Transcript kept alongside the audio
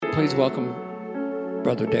Please welcome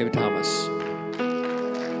Brother David Thomas.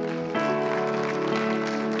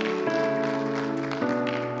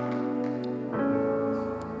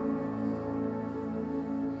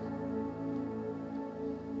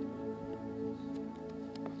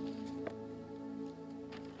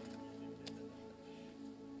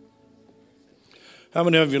 How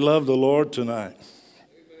many of you love the Lord tonight?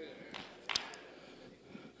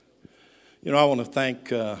 You know, I want to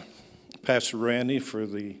thank Pastor Randy for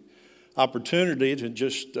the opportunity to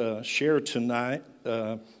just share tonight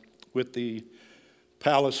with the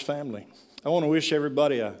Palace family. I want to wish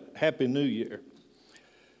everybody a Happy New Year.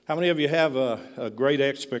 How many of you have a great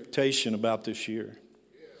expectation about this year?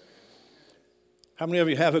 How many of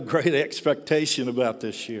you have a great expectation about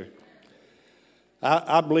this year?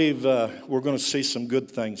 I believe we're going to see some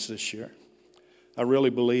good things this year. I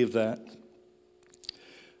really believe that.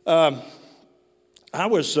 I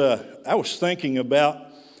was thinking about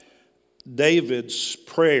David's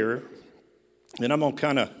prayer, and I'm going to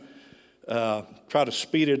kind of try to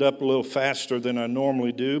speed it up a little faster than I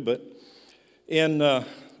normally do. But in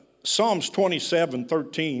Psalms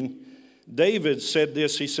 27:13, David said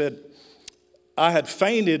this. He said, I had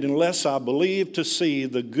fainted unless I believed to see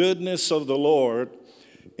the goodness of the Lord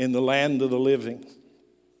in the land of the living.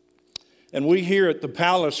 And we here at the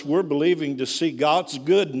Palace, we're believing to see God's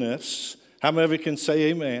goodness. How many of you can say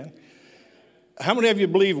amen? How many of you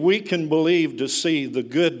believe we can believe to see the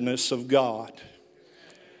goodness of God?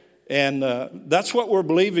 And that's what we're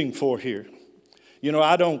believing for here. You know,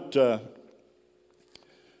 I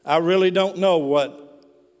really don't know what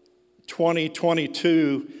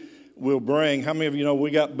 2022 will bring. How many of you know we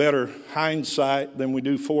got better hindsight than we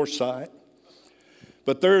do foresight?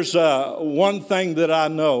 But there's one thing that I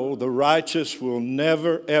know: the righteous will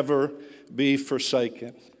never, ever be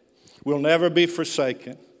forsaken. Will never be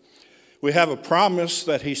forsaken. We have a promise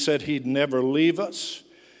that he said he'd never leave us.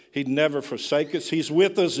 He'd never forsake us. He's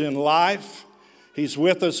with us in life. He's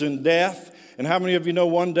with us in death. And how many of you know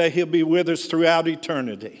one day he'll be with us throughout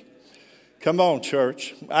eternity? Come on,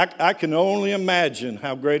 church. I can only imagine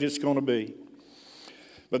how great it's going to be.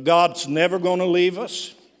 But God's never going to leave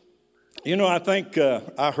us. You know, I think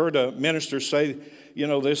I heard a minister say, you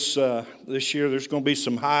know, this year there's going to be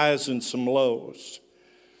some highs and some lows.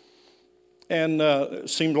 And it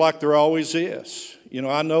seems like there always is. You know,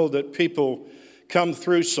 I know that people come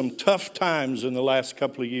through some tough times in the last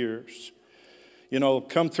couple of years. You know,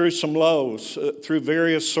 come through some lows, through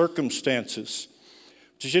various circumstances.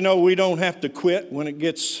 But you know, we don't have to quit when it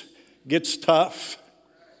gets tough.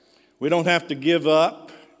 We don't have to give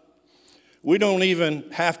up. We don't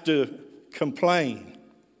even have to complain.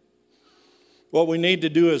 What we need to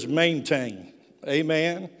do is maintain.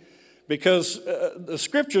 Amen? Because the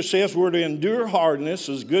scripture says we're to endure hardness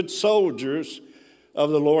as good soldiers of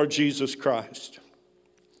the Lord Jesus Christ.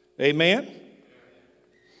 Amen?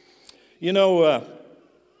 You know,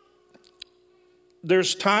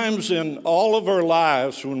 there's times in all of our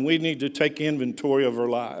lives when we need to take inventory of our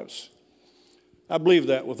lives. I believe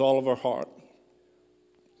that with all of our heart.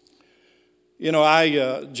 You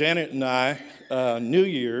know, Janet and I, New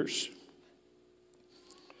Year's,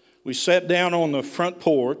 we sat down on the front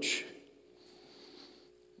porch.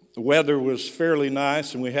 The weather was fairly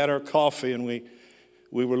nice, and we had our coffee, and we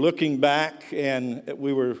were looking back, and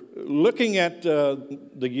we were looking at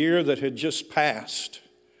the year that had just passed.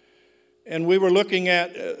 And we were looking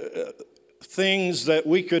at things that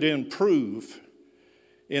we could improve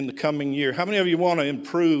in the coming year. How many of you want to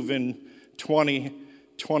improve in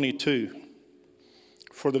 2022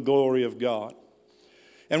 for the glory of God?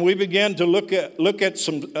 And we began to look at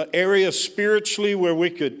some areas spiritually where we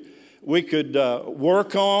could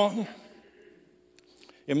work on.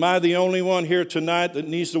 Am I the only one here tonight that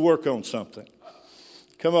needs to work on something?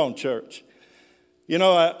 Come on, church. You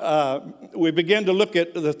know, we begin to look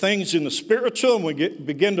at the things in the spiritual, and we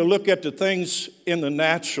begin to look at the things in the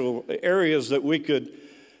natural areas that we could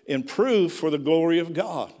improve for the glory of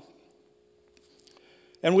God.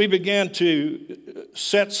 And we began to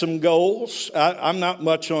set some goals. I'm not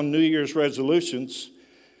much on New Year's resolutions,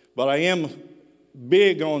 but I am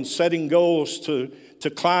big on setting goals to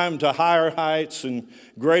climb to higher heights and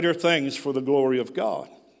greater things for the glory of God.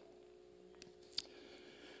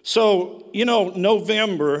 So, you know,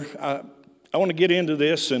 November, I want to get into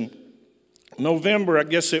this. And November, I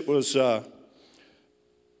guess it was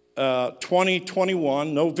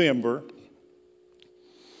 2021, November,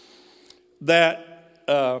 that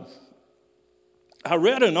I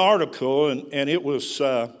read an article, and it was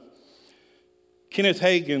Kenneth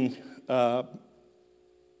Hagin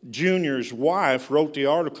Jr.'s wife wrote the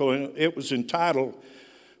article, and it was entitled,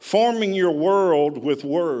 forming your world with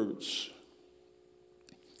words.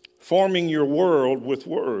 Forming your world with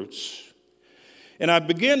words. And I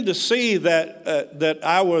began to see that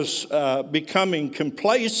I was becoming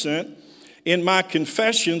complacent in my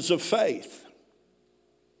confessions of faith.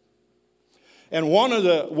 And one of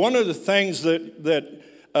the things that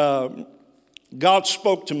God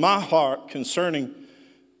spoke to my heart concerning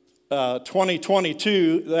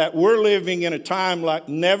 2022, that we're living in a time like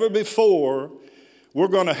never before. We're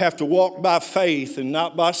going to have to walk by faith and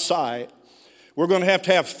not by sight. We're going to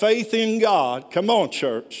have faith in God. Come on,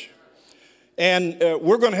 church. And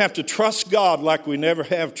we're going to have to trust God like we never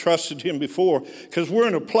have trusted Him before, because we're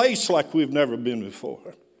in a place like we've never been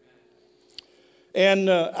before. And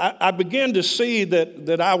I began to see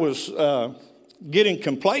that I was getting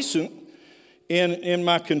complacent in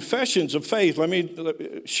my confessions of faith. Let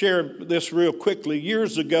me share this real quickly.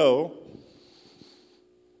 Years ago,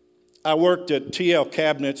 I worked at TL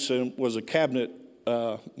Cabinets and was a cabinet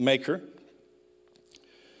maker.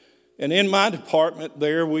 And in my department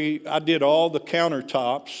there, I did all the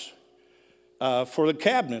countertops for the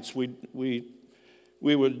cabinets. We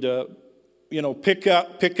would pick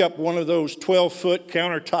up one of those 12-foot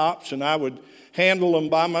countertops, and I would handle them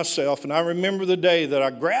by myself. And I remember the day that I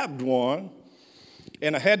grabbed one,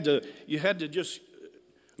 and you had to just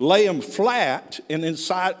lay them flat and then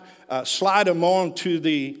slide them onto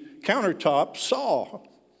the countertop saw.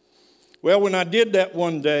 Well, when I did that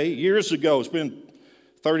one day, years ago, it's been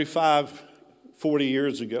 35, 40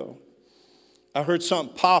 years ago, I heard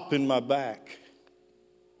something pop in my back.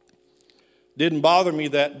 Didn't bother me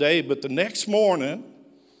that day, but the next morning,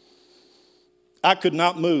 I could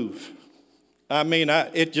not move. I mean,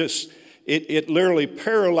 it literally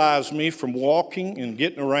paralyzed me from walking and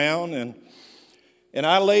getting around. And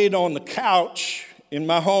I laid on the couch in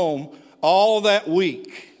my home all that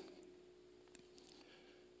week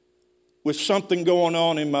with something going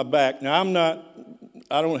on in my back. Now,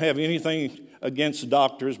 I don't have anything against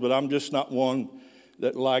doctors, but I'm just not one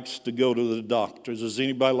that likes to go to the doctors. Does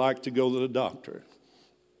anybody like to go to the doctor?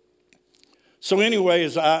 So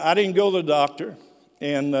anyways, I didn't go to the doctor,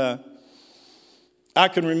 and I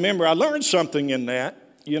can remember I learned something in that.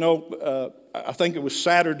 I think it was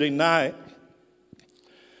Saturday night,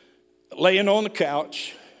 laying on the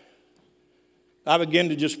couch, I began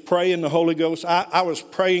to just pray in the Holy Ghost. I was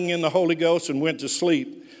praying in the Holy Ghost and went to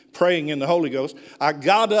sleep praying in the Holy Ghost. I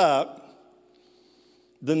got up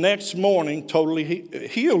the next morning totally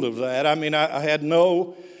healed of that. I mean, I had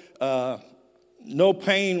no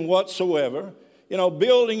pain whatsoever.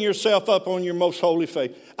 Building yourself up on your most holy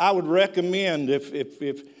faith. I would recommend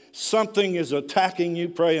if something is attacking you,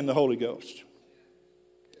 pray in the Holy Ghost.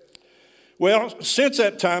 Well, since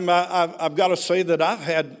that time, I've got to say that I've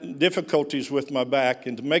had difficulties with my back.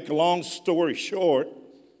 And to make a long story short,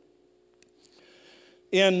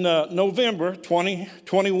 in November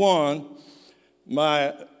 2021,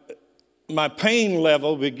 my pain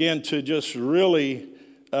level began to just really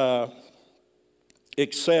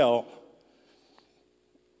excel.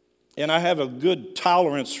 And I have a good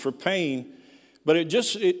tolerance for pain, but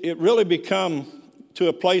it really become to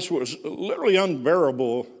a place where it was literally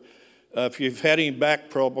unbearable. If you've had any back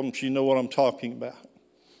problems, you know what I'm talking about.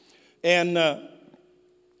 And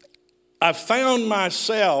I found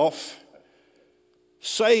myself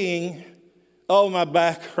saying, "Oh, my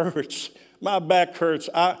back hurts. My back hurts."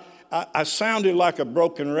 I sounded like a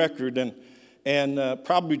broken record and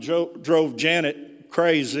probably drove Janet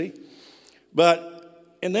crazy.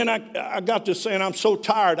 And then I got to saying, I'm so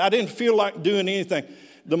tired. I didn't feel like doing anything.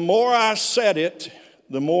 The more I said it,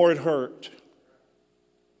 the more it hurt.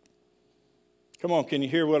 Come on, can you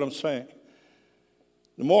hear what I'm saying?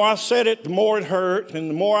 The more I said it, the more it hurt. And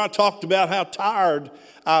the more I talked about how tired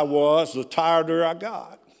I was, the tireder I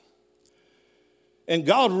got. And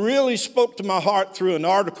God really spoke to my heart through an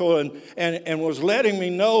article and was letting me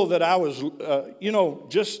know that I was,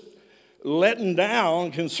 just letting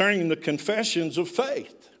down concerning the confessions of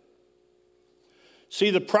faith. See,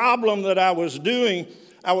 the problem that I was doing,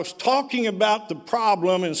 I was talking about the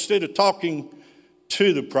problem instead of talking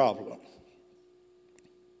to the problem.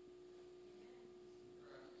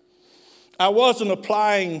 I wasn't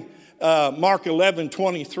applying Mark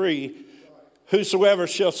 11:23, whosoever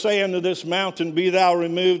shall say unto this mountain, be thou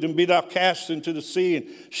removed and be thou cast into the sea, and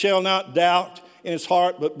shall not doubt in his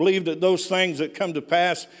heart, but believe that those things that come to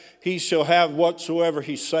pass, he shall have whatsoever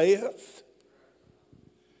he saith.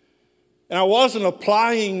 And I wasn't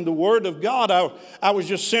applying the word of God. I was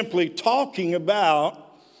just simply talking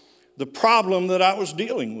about the problem that I was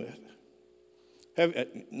dealing with.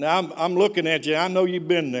 Now I'm looking at you. I know you've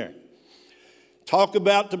been there. Talk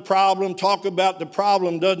about the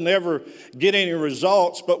problem doesn't ever get any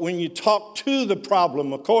results. But when you talk to the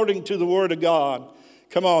problem according to the Word of God,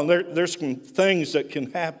 come on, there's some things that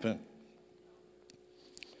can happen.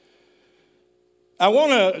 I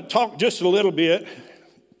want to talk just a little bit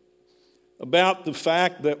about the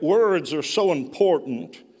fact that words are so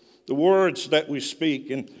important, the words that we speak.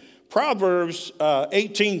 In Proverbs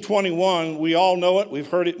 18:21, we all know it. We've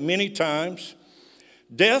heard it many times.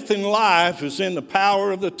 Death and life is in the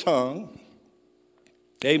power of the tongue.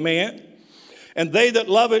 Amen. And they that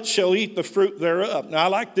love it shall eat the fruit thereof. Now, I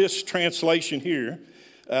like this translation here,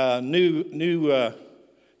 new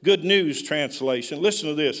Good News translation. Listen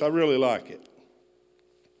to this. I really like it.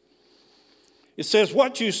 It says,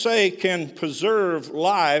 what you say can preserve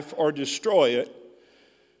life or destroy it,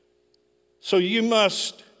 so you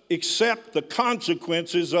must accept the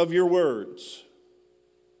consequences of your words.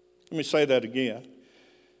 Let me say that again.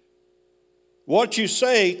 What you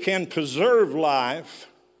say can preserve life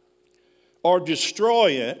or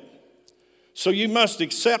destroy it, so you must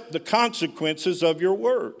accept the consequences of your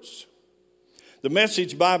words. The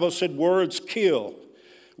Message Bible said words kill,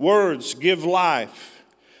 words give life.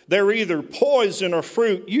 They're either poison or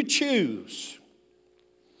fruit. You choose.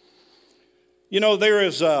 You know, there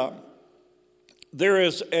is a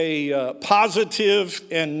positive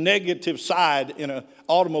and negative side in an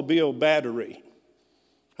automobile battery.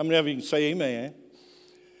 How many of you can say amen?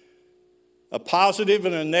 A positive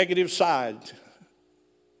and a negative side.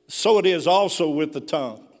 So it is also with the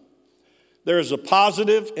tongue. There is a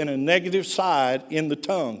positive and a negative side in the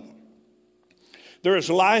tongue. There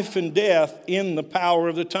is life and death in the power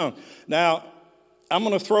of the tongue. Now, I'm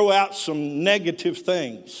going to throw out some negative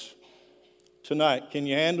things tonight. Can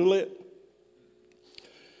you handle it?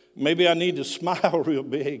 Maybe I need to smile real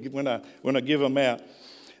big when I give them out.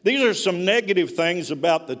 These are some negative things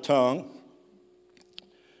about the tongue.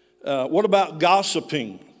 What about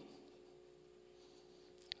gossiping?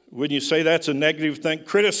 Wouldn't you say that's a negative thing?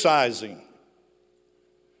 Criticizing.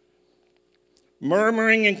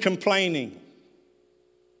 Murmuring and complaining.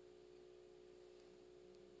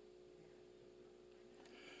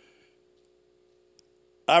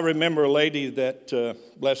 I remember a lady that,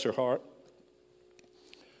 bless her heart,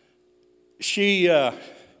 if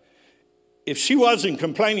she wasn't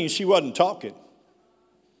complaining, she wasn't talking.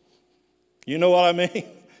 You know what I mean?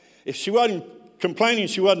 If she wasn't complaining,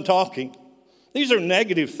 she wasn't talking. These are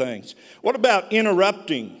negative things. What about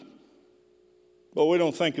interrupting? Well, we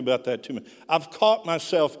don't think about that too much. I've caught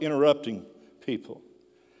myself interrupting people.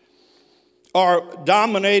 Or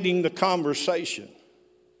dominating the conversation.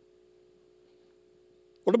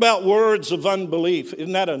 What about words of unbelief?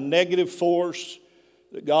 Isn't that a negative force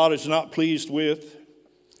that God is not pleased with?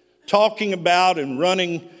 Talking about and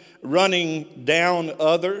running down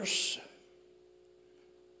others.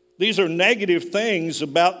 These are negative things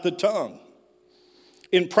about the tongue.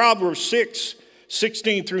 In Proverbs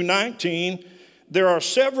 6:16 through 19, there are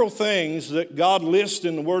several things that God lists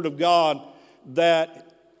in the Word of God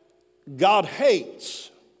that God hates.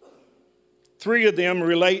 3 of them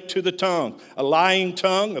relate to the tongue: a lying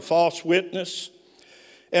tongue, a false witness,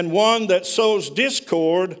 and one that sows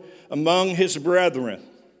discord among his brethren.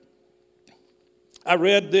 I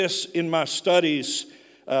read this in my studies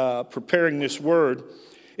preparing this word.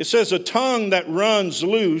 It says, a tongue that runs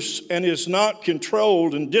loose and is not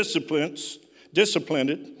controlled and disciplined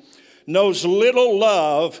knows little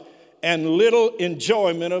love and little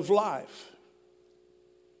enjoyment of life.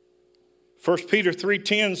 1 Peter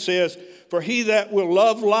 3:10 says, for he that will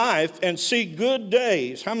love life and see good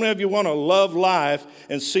days. How many of you want to love life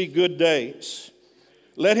and see good days?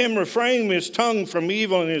 Let him refrain his tongue from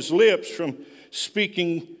evil and his lips from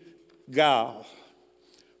speaking guile.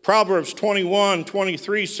 Proverbs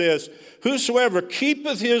 21:23 says, whosoever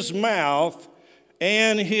keepeth his mouth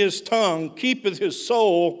and his tongue keepeth his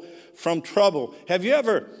soul from trouble. Have you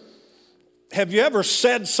ever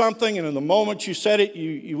said something and in the moment you said it,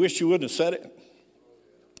 you wish you wouldn't have said it?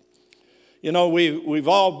 You know, we've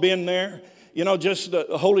all been there. You know, just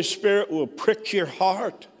the Holy Spirit will prick your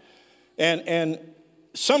heart. And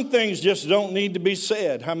some things just don't need to be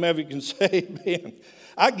said. How many of you can say amen?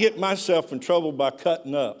 I get myself in trouble by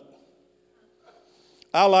cutting up.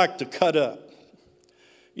 I like to cut up.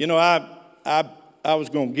 You know, I was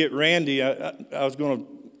going to get Randy. I was going to,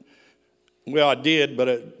 well, I did, but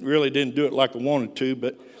I really didn't do it like I wanted to.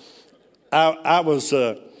 But I was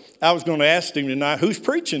going to ask him tonight, who's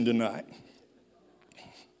preaching tonight?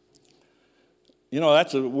 You know,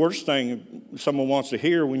 that's the worst thing someone wants to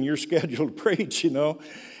hear when you're scheduled to preach, you know.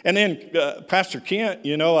 And then Pastor Kent,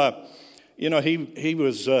 he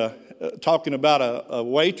was talking about a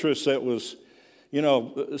waitress that was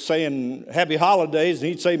saying happy holidays, and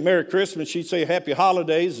he'd say Merry Christmas. She'd say happy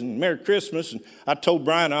holidays and Merry Christmas. And I told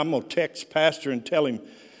Brian I'm going to text Pastor and tell him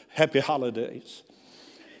happy holidays.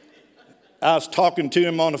 I was talking to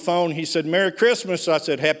him on the phone. He said, Merry Christmas. I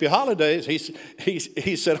said, happy holidays.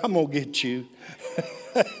 He said, I'm going to get you.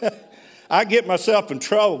 I get myself in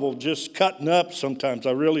trouble just cutting up sometimes.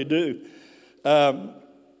 I really do.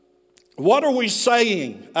 What are we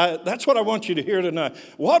saying? That's what I want you to hear tonight.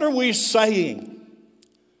 What are we saying?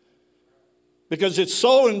 Because it's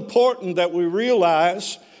so important that we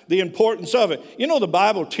realize the importance of it. The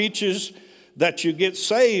Bible teaches that you get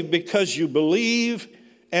saved because you believe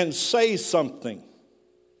and say something.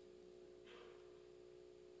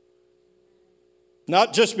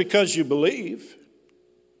 Not just because you believe.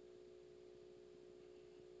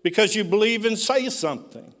 Because you believe and say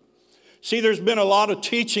something. See, there's been a lot of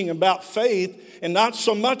teaching about faith and not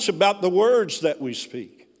so much about the words that we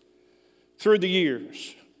speak through the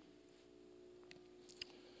years.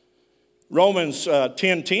 Romans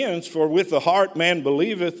 10:10, for with the heart man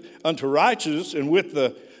believeth unto righteousness, and with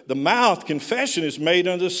the mouth confession is made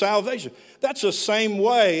unto salvation. That's the same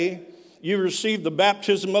way you receive the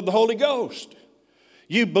baptism of the Holy Ghost.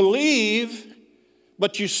 You believe,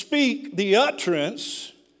 but you speak the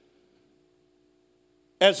utterance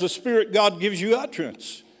as the Spirit God gives you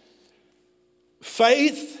utterance.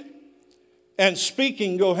 Faith and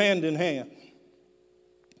speaking go hand in hand.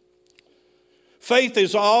 Faith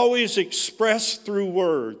is always expressed through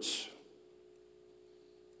words.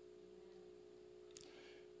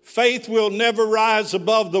 Faith will never rise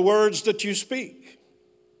above the words that you speak.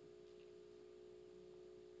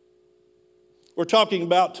 We're talking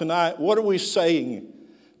about tonight, what are we saying?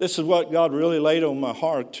 This is what God really laid on my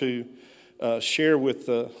heart to share with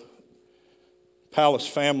the Palace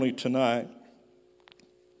family tonight.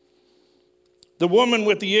 The woman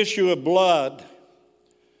with the issue of blood,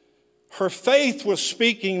 her faith was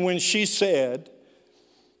speaking when she said,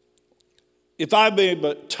 if I may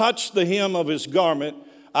but touch the hem of his garment,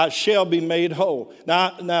 I shall be made whole.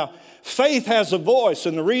 Now, faith has a voice,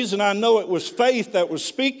 and the reason I know it was faith that was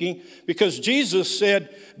speaking, because Jesus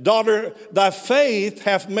said, daughter, thy faith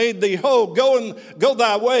hath made thee whole. Go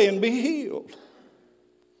thy way and be healed.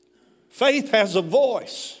 Faith has a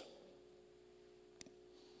voice.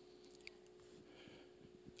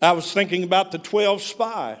 I was thinking about the 12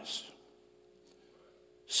 spies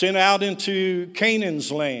sent out into Canaan's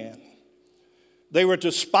land. They were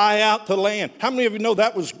to spy out the land. How many of you know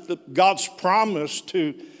that was God's promise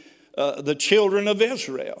to the children of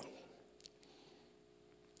Israel?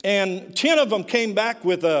 And 10 of them came back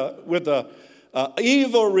with a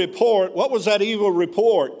evil report. What was that evil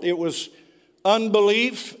report? It was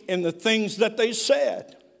unbelief in the things that they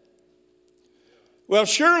said. Well,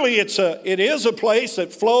 surely it is a place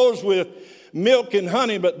that flows with milk and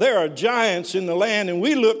honey, but there are giants in the land, and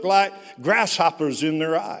we look like grasshoppers in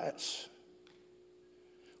their eyes.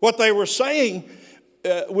 What they were saying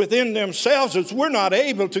within themselves is, we're not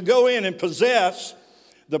able to go in and possess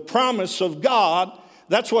the promise of God.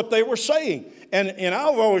 That's what they were saying. And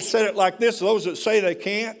I've always said it like this: those that say they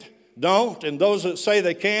can't, don't, and those that say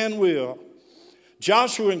they can, will.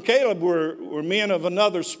 Joshua and Caleb were men of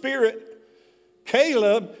another spirit.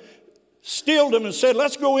 Caleb stilled them and said,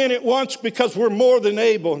 let's go in at once because we're more than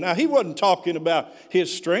able. Now, he wasn't talking about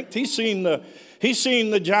his strength. He's seen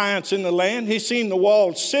the giants in the land. He's seen the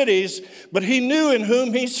walled cities, but he knew in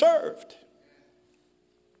whom he served.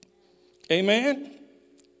 Amen?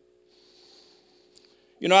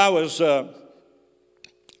 I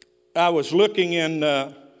was looking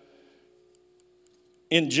in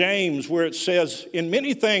James where it says, in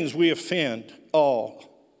many things we offend all.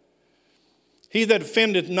 He that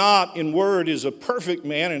offendeth not in word is a perfect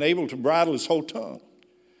man and able to bridle his whole tongue.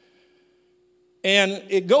 And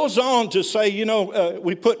it goes on to say,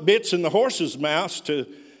 we put bits in the horses' mouths to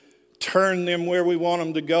turn them where we want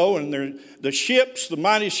them to go. And the ships, the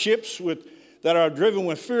mighty ships that are driven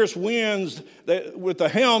with fierce winds, with the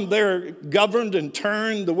helm, they're governed and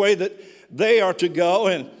turned the way that they are to go.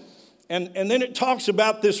 And then it talks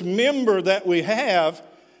about this member that we have.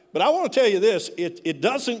 But I want to tell you this, it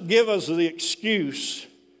doesn't give us the excuse,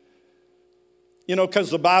 because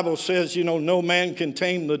the Bible says, no man can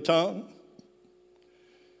tame the tongue.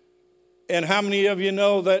 And how many of you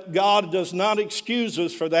know that God does not excuse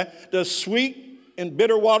us for that? Does sweet and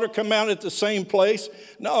bitter water come out at the same place?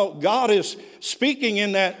 No, God is speaking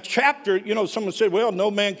in that chapter. Someone said, well,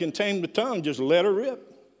 no man can tame the tongue, just let her rip.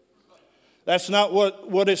 That's not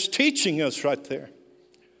what it's teaching us right there.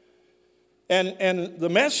 And the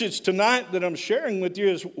message tonight that I'm sharing with you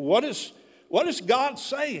is, what is God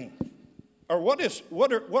saying? Or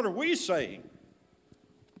what are we saying?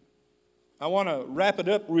 I want to wrap it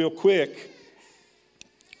up real quick.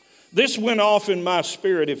 This went off in my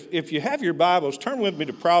spirit. If you have your Bibles, turn with me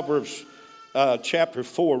to Proverbs chapter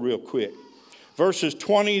 4 real quick. Verses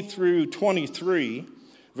 20 through 23,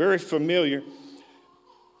 very familiar.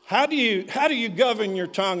 How do you govern your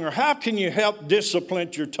tongue, or how can you help discipline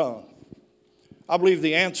your tongue? I believe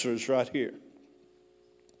the answer is right here.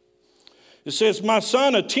 It says, my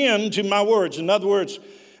son, attend to my words. In other words,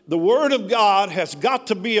 the word of God has got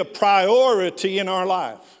to be a priority in our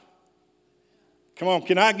life. Come on,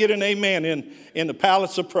 can I get an amen in the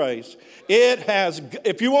palace of praise? It has,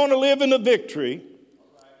 if you want to live in the victory,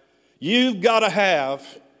 you've got to have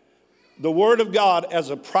the word of God as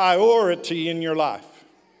a priority in your life.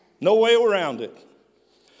 No way around it.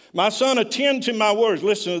 My son, attend to my words.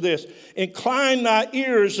 Listen to this. Incline thy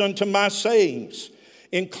ears unto my sayings.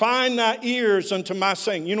 Incline thy ears unto my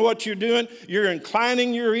saying. You know what you're doing? You're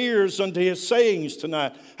inclining your ears unto his sayings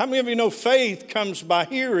tonight. How many of you know faith comes by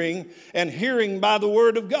hearing, and hearing by the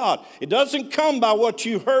word of God? It doesn't come by what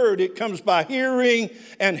you heard. It comes by hearing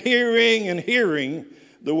and hearing and hearing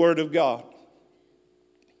the word of God.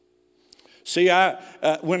 See,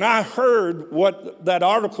 when I heard what that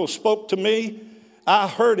article spoke to me, I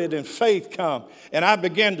heard it in faith come. And I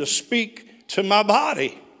began to speak to my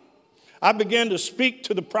body. I began to speak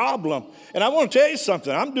to the problem. And I want to tell you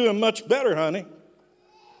something. I'm doing much better, honey.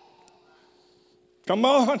 Come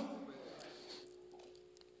on.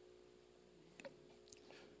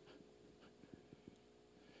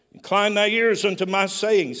 Incline thy ears unto my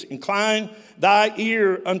sayings. Incline thy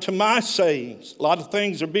ear unto my sayings. A lot of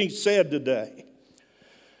things are being said today.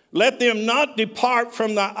 Let them not depart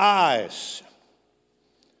from thy eyes.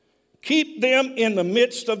 Keep them in the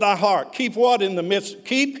midst of thy heart. Keep what in the midst?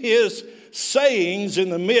 Keep his sayings in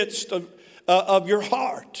the midst of your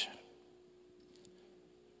heart.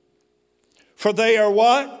 For they are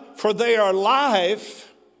what? For they are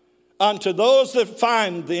life unto those that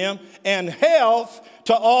find them, and health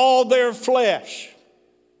to all their flesh.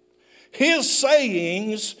 His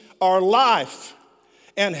sayings are life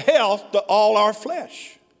and health to all our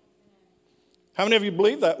flesh. How many of you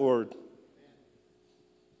believe that word?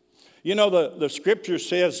 You know, the scripture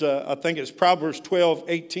says, I think it's Proverbs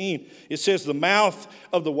 12:18. It says, the mouth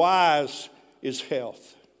of the wise is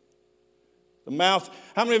health. The mouth,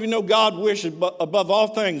 how many of you know God wishes above all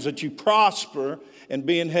things that you prosper and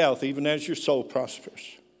be in health, even as your soul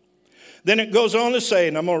prospers? Then it goes on to say,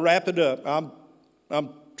 and I'm going to wrap it up. I'm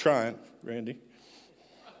trying, Randy.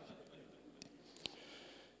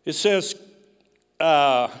 It says,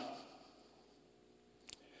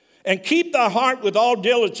 and keep thy heart with all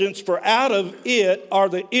diligence, for out of it are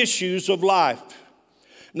the issues of life.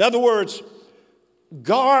 In other words,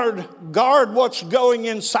 guard what's going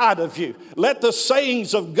inside of you. Let the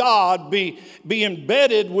sayings of God be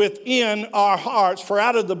embedded within our hearts. For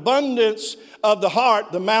out of the abundance of the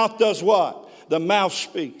heart, the mouth does what? The mouth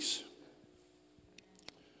speaks.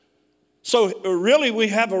 So really we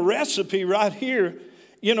have a recipe right here,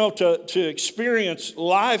 you know, to experience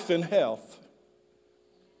life and health.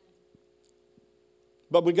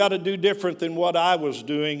 But we got to do different than what I was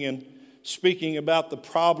doing in speaking about the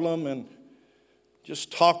problem and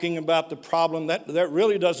just talking about the problem. That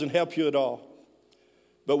really doesn't help you at all.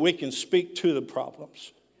 But we can speak to the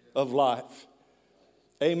problems of life.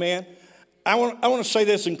 Amen. I want to say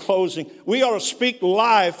this in closing. We ought to speak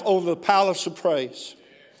life over the palace of praise.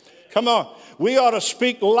 Come on. We ought to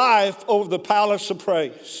speak life over the palace of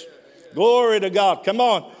praise. Glory to God. Come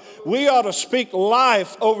on. We ought to speak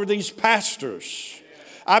life over these pastors.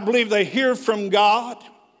 I believe they hear from God.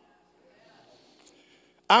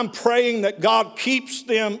 I'm praying that God keeps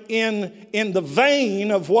them in the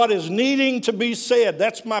vein of what is needing to be said.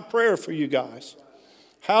 That's my prayer for you guys.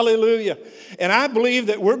 Hallelujah. And I believe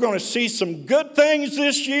that we're going to see some good things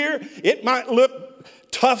this year. It might look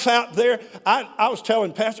tough out there. I was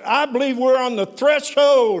telling Pastor, I believe we're on the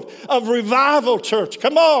threshold of revival, church.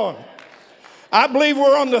 Come on. I believe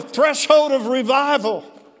we're on the threshold of revival.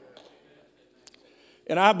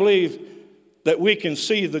 And I believe that we can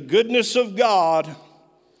see the goodness of God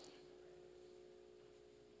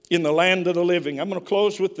in the land of the living. I'm going to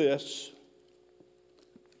close with this.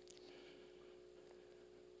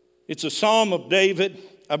 It's a psalm of David.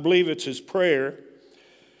 I believe it's his prayer.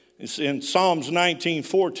 It's in Psalms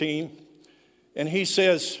 19:14. And he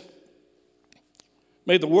says,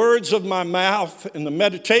 may the words of my mouth and the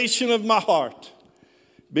meditation of my heart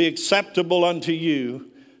be acceptable unto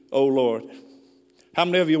you, O Lord. How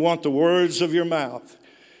many of you want the words of your mouth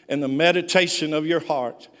and the meditation of your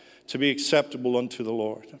heart to be acceptable unto the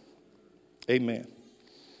Lord? Amen.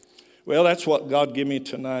 Well, that's what God gave me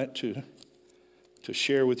tonight to to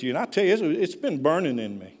share with you. And I tell you, it's been burning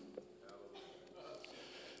in me.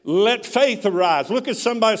 Let faith arise. Look at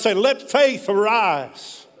somebody and say, let faith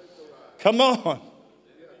arise. Come on.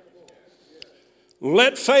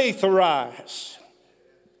 Let faith arise.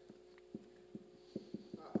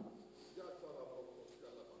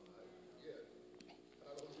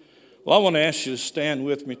 Well, I want to ask you to stand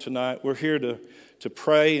with me tonight. We're here to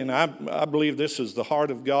pray, and I believe this is the heart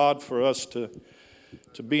of God for us to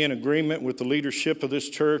be in agreement with the leadership of this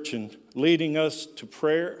church and leading us to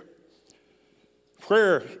prayer.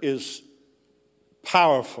 Prayer is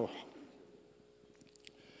powerful.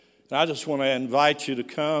 And I just want to invite you to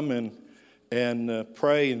come and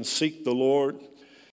pray and seek the Lord.